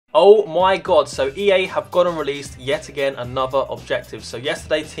Oh my god, so EA have gone and released yet again another objective. So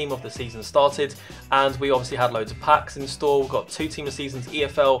yesterday Team of the Season started and we obviously had loads of packs in store. We've got 2 Team of the Seasons,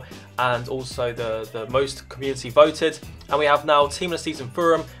 EFL and also the most community voted. And we have now Team of the Season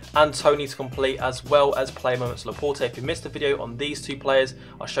Thuram and Tony to complete, as well as Player Moments Laporte. If you missed a video on these 2 players,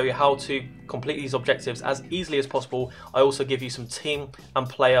 I'll show you how to complete these objectives as easily as possible. I also give you some team and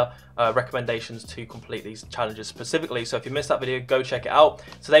player recommendations to complete these challenges specifically. So if you missed that video, go check it out.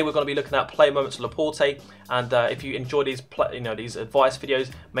 Today we're going to be looking at Player Moments Laporte, and if you enjoy these these advice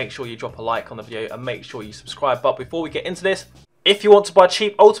videos, make sure you drop a like on the video and make sure you subscribe. But before we get into this, if you want to buy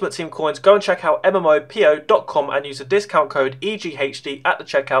cheap Ultimate Team coins, go and check out MMOPO.com and use the discount code EGHD at the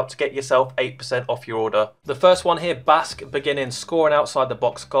checkout to get yourself 8% off your order. The first one here, Basque beginning, scoring outside the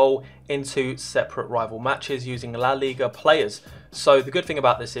box goal into separate rival matches using La Liga players. So the good thing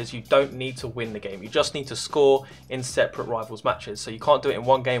about this is you don't need to win the game, you just need to score in separate rivals matches. So you can't do it in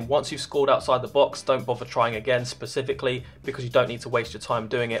one game. Once you've scored outside the box, don't bother trying again specifically, because you don't need to waste your time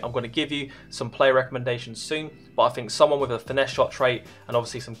doing it. I'm going to give you some player recommendations soon, but I think someone with a finesse shot trait and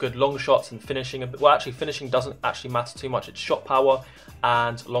obviously some good long shots and finishing, well actually finishing doesn't actually matter too much, it's shot power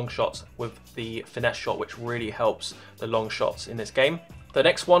and long shots with the finesse shot, which really helps the long shots in this game. The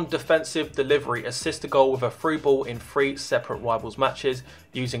next one, defensive delivery, assist a goal with a through ball in 3 separate rivals matches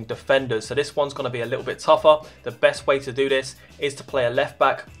using defenders. So this one's going to be a little bit tougher. The best way to do this is to play a left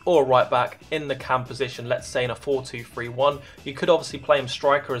back or a right back in the cam position, let's say in a 4-2-3-1. You could obviously play him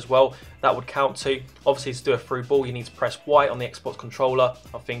striker as well, that would count too. Obviously to do a through ball you need to press Y on the Xbox controller.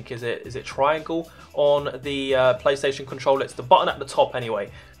 I think is it triangle on the PlayStation controller, it's the button at the top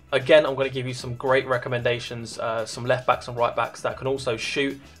anyway. Again, I'm going to give you some great recommendations, some left backs and right backs that can also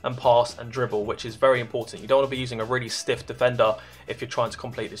shoot and pass and dribble, which is very important. You don't want to be using a really stiff defender if you're trying to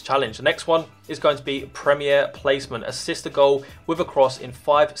complete this challenge. The next one is going to be Premier Placement, assist a goal with a cross in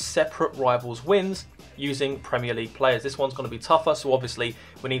 5 separate rivals wins using Premier League players. This one's going to be tougher, so obviously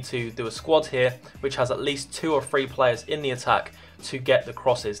we need to do a squad here which has at least 2 or 3 players in the attack to get the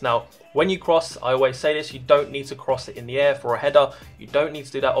crosses. Now, when you cross, I always say this, you don't need to cross it in the air for a header. You don't need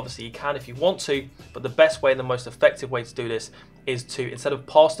to do that. Obviously you can if you want to, but the best way and the most effective way to do this is to, instead of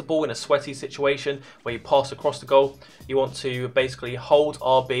pass the ball in a sweaty situation where you pass across the goal, you want to basically hold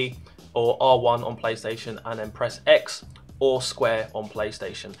RB or R1 on PlayStation and then press X or square on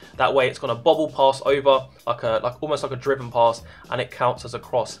PlayStation. That way it's going to bobble pass over almost like a driven pass, and it counts as a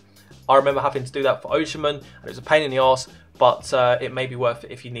cross. I remember having to do that for Oceanman and it was a pain in the arse, but it may be worth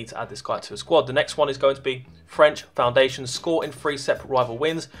it if you need to add this guy to a squad. The next one is going to be French Foundation, score in 3 separate rival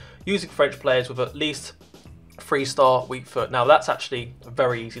wins using French players with at least 3-star weak foot. Now that's actually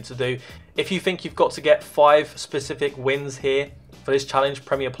very easy to do. If you think you've got to get 5 specific wins here for this challenge,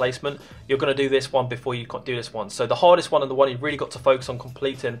 Premier Placement, you're going to do this one before you do this one. So the hardest one and the one you've really got to focus on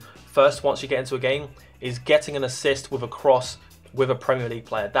completing first once you get into a game is getting an assist with a cross with a Premier League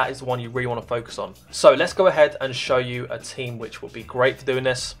player. That is the one you really want to focus on. So let's go ahead and show you a team which will be great for doing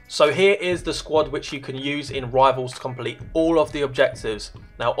this. So here is the squad which you can use in Rivals to complete all of the objectives.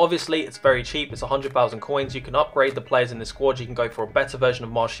 Now obviously it's very cheap, it's 100,000 coins. You can upgrade the players in the squad. You can go for a better version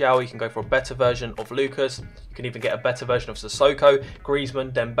of Martial, you can go for a better version of Lucas, you can even get a better version of Sissoko,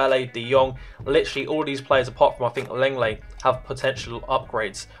 Griezmann, Dembele, De Jong. Literally all these players apart from I think Lenglet have potential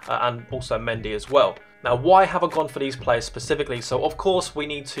upgrades, and also Mendy as well. Now, why have I gone for these players specifically? So, of course, we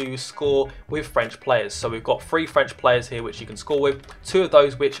need to score with French players. So, we've got 3 French players here which you can score with. 2 of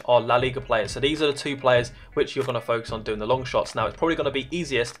those which are La Liga players. So, these are the 2 players which you're going to focus on doing the long shots. Now, it's probably going to be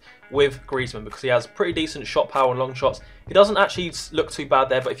easiest with Griezmann because he has pretty decent shot power and long shots. He doesn't actually look too bad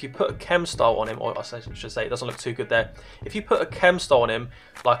there, but if you put a chem style on him, or I should say it doesn't look too good there. If you put a chem style on him,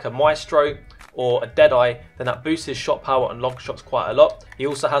 like a Maestro or a Deadeye, then that boosts his shot power and long shots quite a lot. He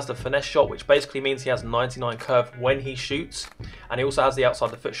also has the finesse shot, which basically means he has 99 curve when he shoots, and he also has the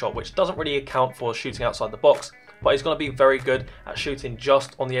outside the foot shot, which doesn't really account for shooting outside the box, but he's going to be very good at shooting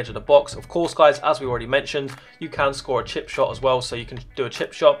just on the edge of the box. Of course, guys, as we already mentioned, you can score a chip shot as well, so you can do a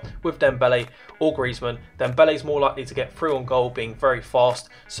chip shot with Dembele or Griezmann. Dembele's more likely to get through on goal, being very fast,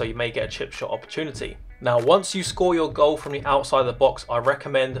 so you may get a chip shot opportunity. Now, once you score your goal from the outside of the box, I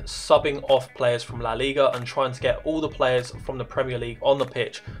recommend subbing off players from La Liga and trying to get all the players from the Premier League on the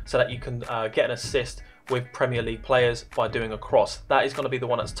pitch so that you can get an assist with Premier League players by doing a cross. That is going to be the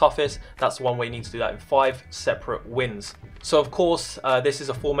one that's toughest. That's the one where you need to do that in 5 separate wins. So of course, this is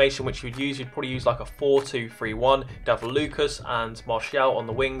a formation which you'd use. You'd probably use like a 4-2-3-1. You'd have Lucas and Martial on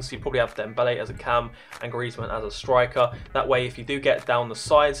the wings. You'd probably have Dembele as a cam and Griezmann as a striker. That way, if you do get down the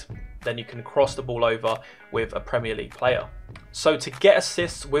sides, then you can cross the ball over with a Premier League player. So to get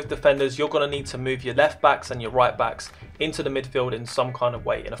assists with defenders, you're going to need to move your left backs and your right backs into the midfield in some kind of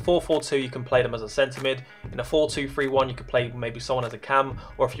way. In a 4-4-2, you can play them as a centre mid. In a 4-2-3-1, you can play maybe someone as a cam.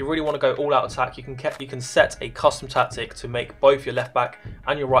 Or if you really want to go all out attack, you can set a custom tactic to make both your left back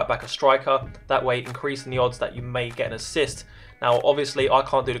and your right back a striker. That way, increasing the odds that you may get an assist. Now, obviously, I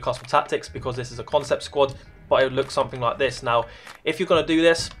can't do the custom tactics because this is a concept squad, but it would look something like this. Now, if you're going to do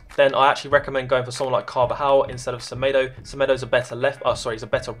this, then I actually recommend going for someone like Carvajal instead of Semedo. Semedo's a better he's a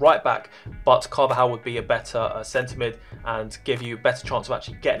better right back, but Carvajal would be a better centre mid and give you a better chance of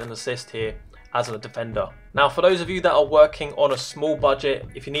actually getting an assist here as a defender. Now, for those of you that are working on a small budget,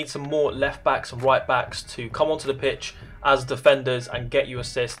 if you need some more left backs and right backs to come onto the pitch as defenders and get you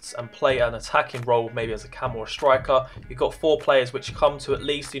assists and play an attacking role, maybe as a cam or a striker, you've got 4 players which come to at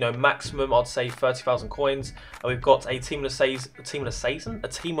least, maximum, I'd say 30,000 coins. And we've got a team of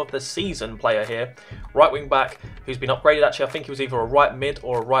the season player here, right wing back, who's been upgraded. Actually, I think he was either a right mid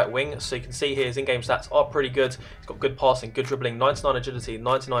or a right wing. So you can see here his in-game stats are pretty good. He's got good passing, good dribbling, 99 agility,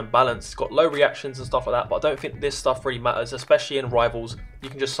 99 balance. He's got low reactions and stuff like that, but I don't think this stuff really matters, especially in rivals. You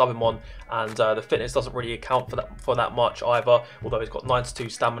can just sub him on, and the fitness doesn't really account for that much either, although he's got 92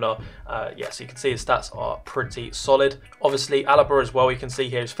 stamina. Yeah, so you can see his stats are pretty solid. Obviously, Alaba as well, you can see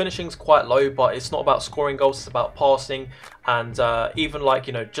here his finishing's quite low, but it's not about scoring goals, it's about passing. And even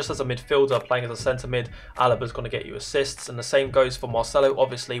just as a midfielder playing as a centre mid, Alaba's going to get you assists. And the same goes for Marcelo,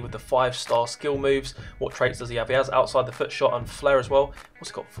 obviously, with the 5-star skill moves. What traits does he have? He has outside the foot shot and flair as well. What's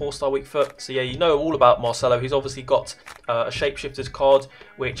he got? 4-star weak foot. So yeah, you know all about Marcelo. He's obviously got a shapeshifter's card,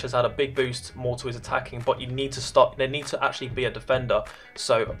 which has had a big boost more to his attacking, but you need to actually be a defender,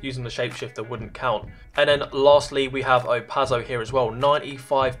 so using the shapeshifter wouldn't count. And then lastly, we have Opazo here as well.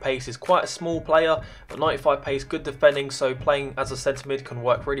 95 pace, is quite a small player, but 95 pace, good defending, so playing as a centre mid can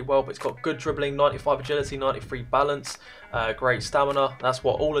work really well. But it's got good dribbling, 95 agility, 93 balance, great stamina. That's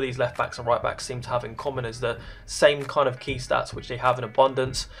what all of these left backs and right backs seem to have in common, is the same kind of key stats which they have in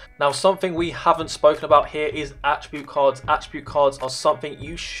abundance. Now, something we haven't spoken about here is attribute cards. Attribute cards are something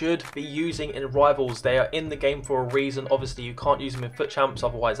you should be using in rivals. They are in the game for a reason. Obviously, you can't use them in foot champs,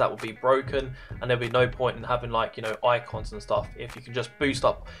 otherwise that would be broken, and there'll be no point in having icons and stuff if you can just boost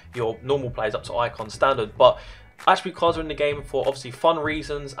up your normal players up to icon standard. But attribute cards are in the game for obviously fun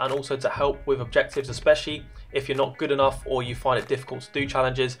reasons, and also to help with objectives, especially if you're not good enough or you find it difficult to do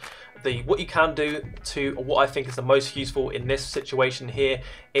challenges. What you can do to what I think is the most useful in this situation here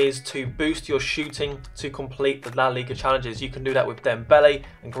is to boost your shooting to complete the La Liga challenges. You can do that with Dembele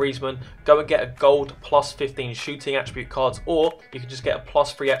and Griezmann. Go and get a gold plus 15 shooting attribute cards, or you can just get a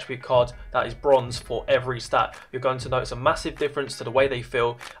plus 3 attribute card that is bronze for every stat. You're going to notice a massive difference to the way they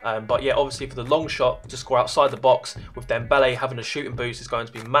feel. But yeah, obviously for the long shot, to score outside the box with Dembele having a shooting boost is going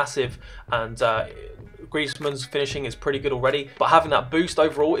to be massive, and Griezmann's finishing is pretty good already, but having that boost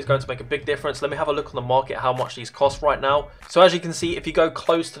overall is going to make a big difference. Let me have a look on the market how much these cost right now. So as you can see, if you go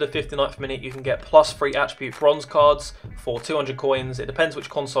close to the 59th minute, you can get plus 3 attribute bronze cards for 200 coins. It depends which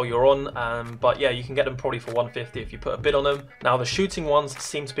console you're on, but yeah, you can get them probably for 150 if you put a bid on them. Now, the shooting ones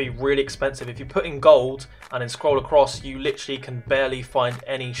seem to be really expensive. If you put in gold and then scroll across, you literally can barely find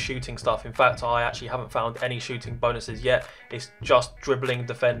any shooting stuff. In fact, I actually haven't found any shooting bonuses yet. It's just dribbling,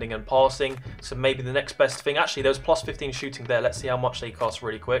 defending and passing. So maybe the next best thing, actually there's plus 15 shooting there. Let's see how much they cost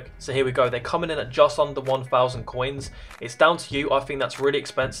really quick. So here we go, they're coming in at just under 1,000 coins. It's down to you. I think that's really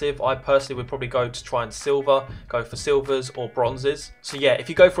expensive. I personally would probably go to try and go for silvers or bronzes. So yeah, if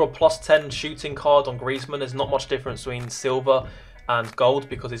you go for a plus 10 shooting card on Griezmann, there's not much difference between silver and gold,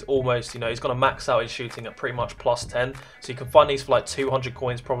 because it's almost, he's going to max out his shooting at pretty much plus 10. So you can find these for like 200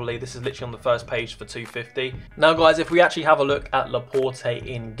 coins probably. This is literally on the first page for 250. Now guys, if we actually have a look at Laporte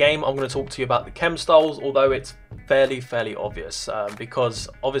in game, I'm going to talk to you about the chem styles, although it's fairly obvious, because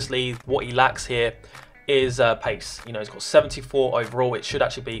obviously what he lacks here is pace. He's got 74 overall. It should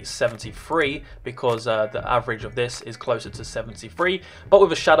actually be 73 because the average of this is closer to 73. But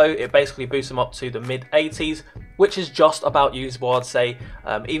with a shadow, it basically boosts him up to the mid 80s, which is just about usable, I'd say.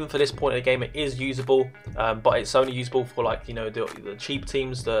 Even for this point in the game, it is usable, but it's only usable for the cheap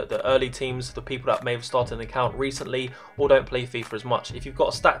teams, the early teams, the people that may have started an account recently or don't play FIFA as much. If you've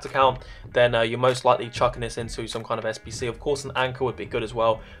got a stacked account, then you're most likely chucking this into some kind of SBC. Of course, an anchor would be good as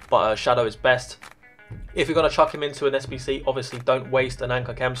well, but shadow is best. If you're going to chuck him into an SBC, obviously don't waste an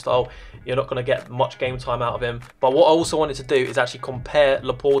anchor chem style. You're not going to get much game time out of him. But what I also wanted to do is actually compare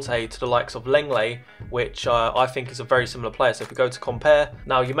Laporte to the likes of Lenglet, which I think is a very similar player. So if we go to compare,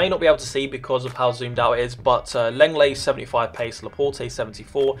 now you may not be able to see because of how zoomed out it is, but Lenglet's 75 pace, Laporte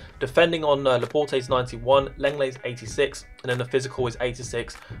 74. Defending on Laporte's 91, Lenglet's 86. and then the physical is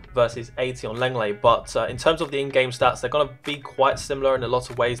 86 versus 80 on Lenglet. But in terms of the in-game stats, they're going to be quite similar in a lot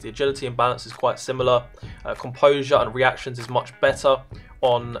of ways. The agility and balance is quite similar. Composure and reactions is much better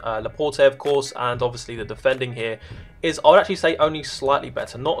on Laporte, of course, and obviously the defending here is, I would actually say, only slightly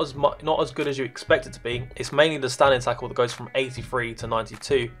better. Not as good as you expect it to be. It's mainly the standing tackle that goes from 83 to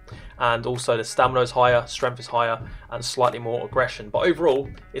 92, and also the stamina is higher, strength is higher, and slightly more aggression. But overall,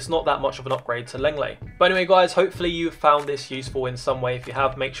 it's not that much of an upgrade to Lenglet. But anyway, guys, hopefully you found this useful in some way. If you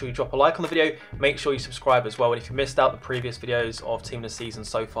have, make sure you drop a like on the video. Make sure you subscribe as well. And if you missed out the previous videos of Team of the Season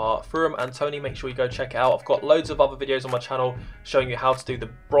so far, Thuram and Tony, make sure you go check it out. I've got loads of other videos on my channel showing you how to do the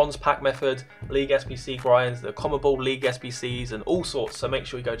bronze pack method, League SBC grinds, the Common Ball League SBCs, and all sorts. So make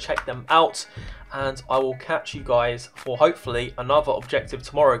sure you go check them out. And I will catch you guys for hopefully another objective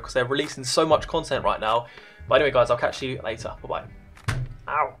tomorrow, because they're releasing so much content right now. But anyway, guys, I'll catch you later. Bye-bye.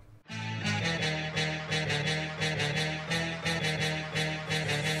 Ow.